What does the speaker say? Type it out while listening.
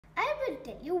will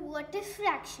tell you what is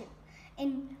fraction.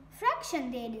 In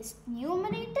fraction there is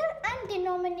numerator and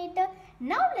denominator.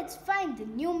 Now let's find the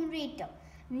numerator.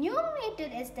 Numerator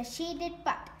is the shaded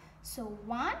part. So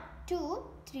 1, 2,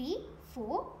 3,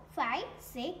 4, 5,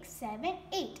 6, 7,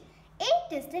 8.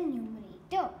 8 is the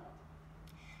numerator.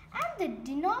 And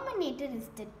the denominator is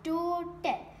the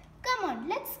total. Come on,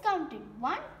 let's count it.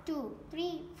 1, 2,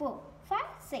 3, 4, 5,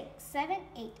 6, 7,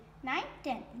 8, 9,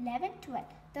 10, 11, 12,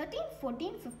 13,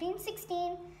 14, 15,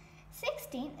 16.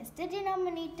 16 is the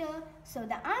denominator. So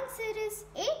the answer is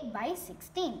 8 by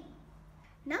 16.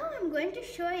 Now I am going to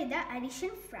show you the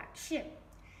addition fraction.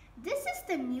 This is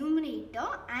the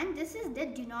numerator and this is the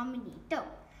denominator.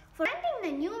 For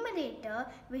finding the numerator,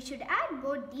 we should add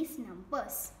both these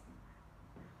numbers.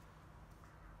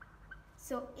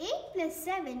 So 8 plus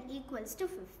 7 equals to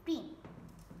 15.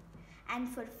 And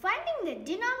for finding the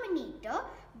denominator,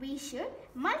 we should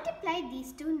multiply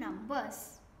these two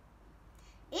numbers.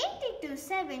 8 into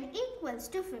 7 equals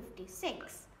to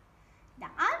 56. The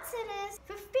answer is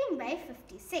 15 by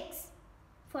 56.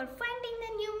 For finding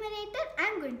the numerator, I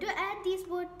am going to add these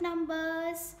both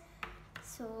numbers.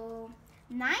 So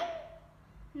 9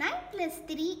 plus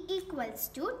 3 equals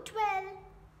to 12.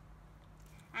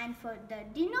 And for the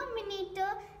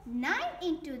denominator, 9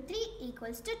 into 3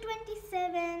 equals to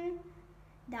 27.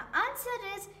 The answer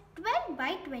is 12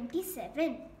 by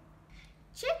 27.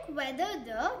 Check whether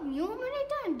the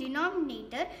numerator and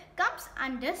denominator comes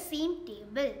under same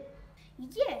table.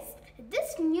 Yes,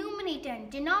 this numerator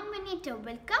and denominator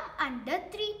will come under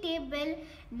 3 table.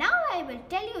 Now I will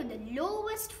tell you the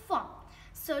lowest form.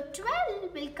 So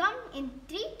 12 will come in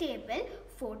 3 table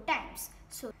 4 times.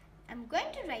 So I am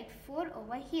going to write 4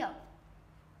 over here.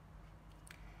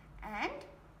 And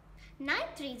 9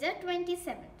 3s are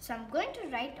 27. So I am going to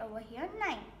write over here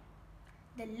 9.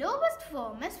 The lowest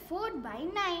form is 4 by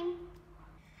 9.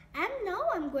 And now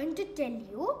I am going to tell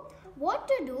you what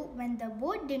to do when the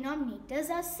both denominators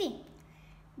are same.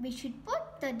 We should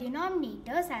put the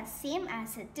denominators as same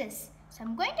as it is. So I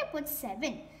am going to put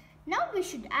 7. Now we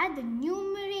should add the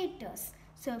numerators.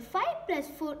 So 5 plus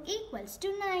 4 equals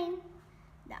to 9.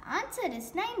 The answer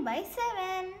is 9 by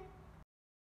 7.